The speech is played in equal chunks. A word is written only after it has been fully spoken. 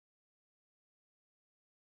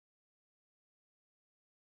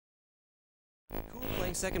Cool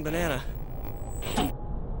playing second banana.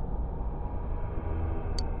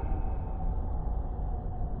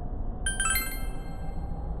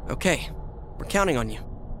 Okay, we're counting on you.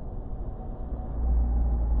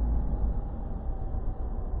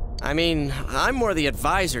 I mean, I'm more the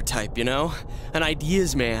advisor type, you know? An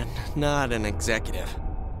ideas man, not an executive.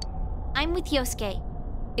 I'm with Yosuke.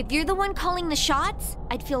 If you're the one calling the shots,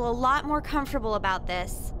 I'd feel a lot more comfortable about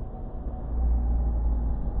this.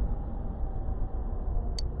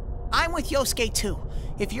 I'm with Yosuke too.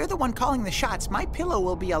 If you're the one calling the shots, my pillow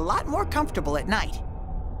will be a lot more comfortable at night.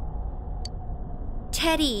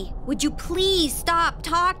 Teddy, would you please stop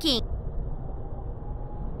talking?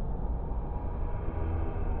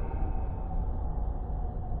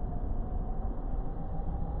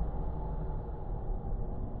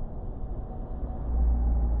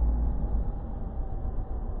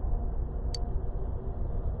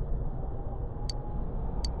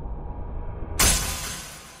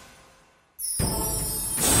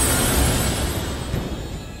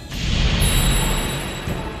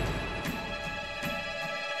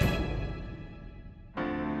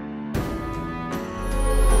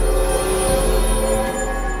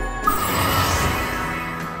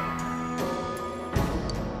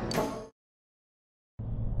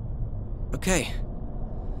 Okay.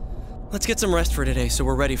 Let's get some rest for today so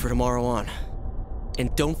we're ready for tomorrow on.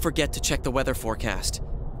 And don't forget to check the weather forecast.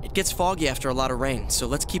 It gets foggy after a lot of rain, so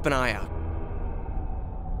let's keep an eye out.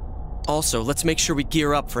 Also, let's make sure we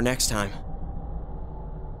gear up for next time.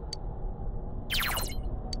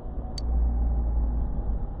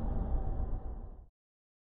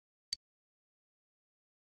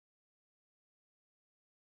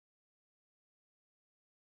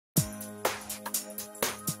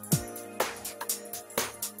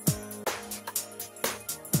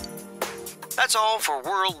 That's all for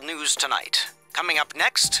World News Tonight. Coming up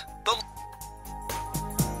next, the...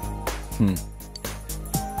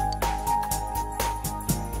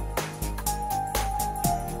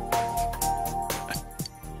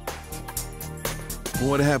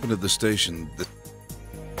 What happened at the station?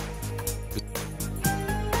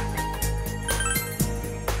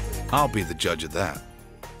 I'll be the judge of that.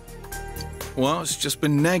 Well, it's just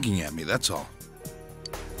been nagging at me, that's all.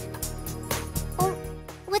 Oh,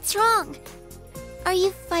 what's wrong? Are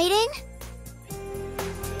you fighting?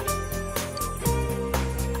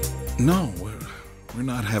 No, we're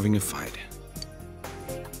not having a fight.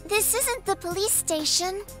 This isn't the police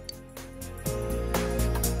station.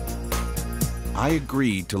 I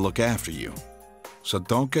agreed to look after you. So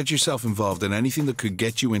don't get yourself involved in anything that could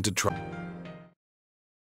get you into trouble.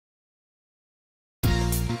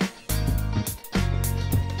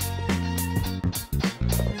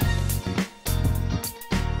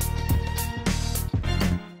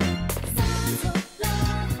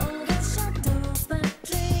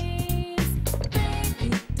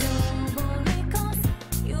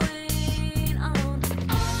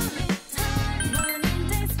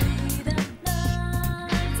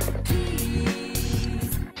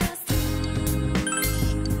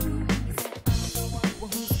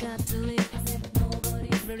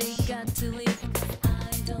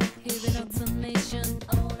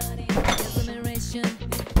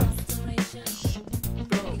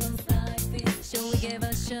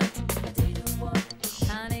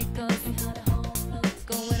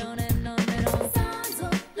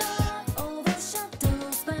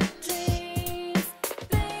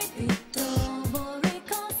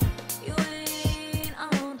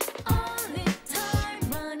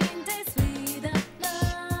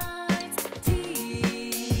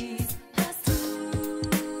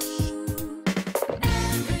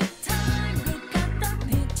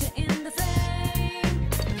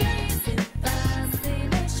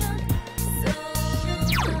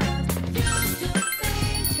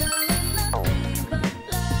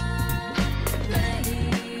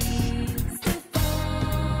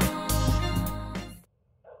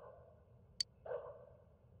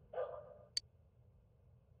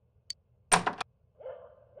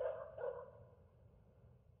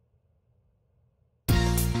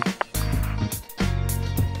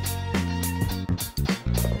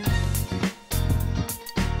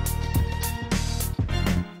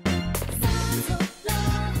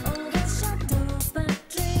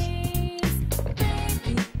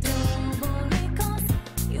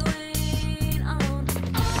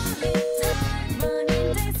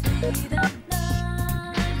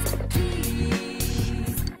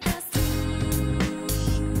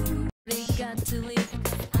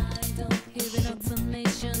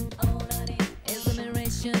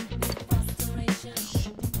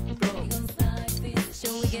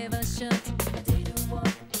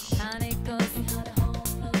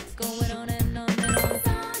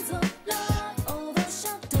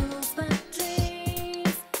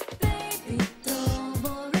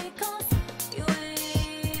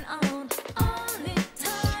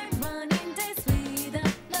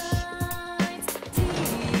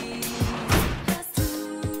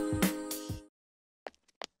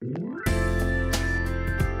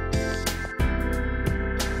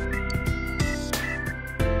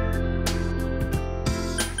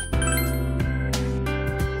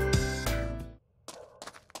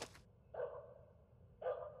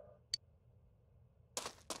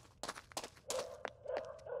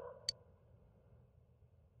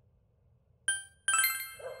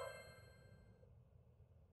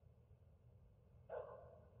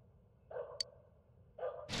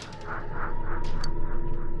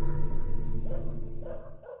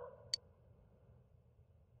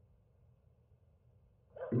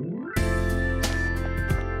 Atlus.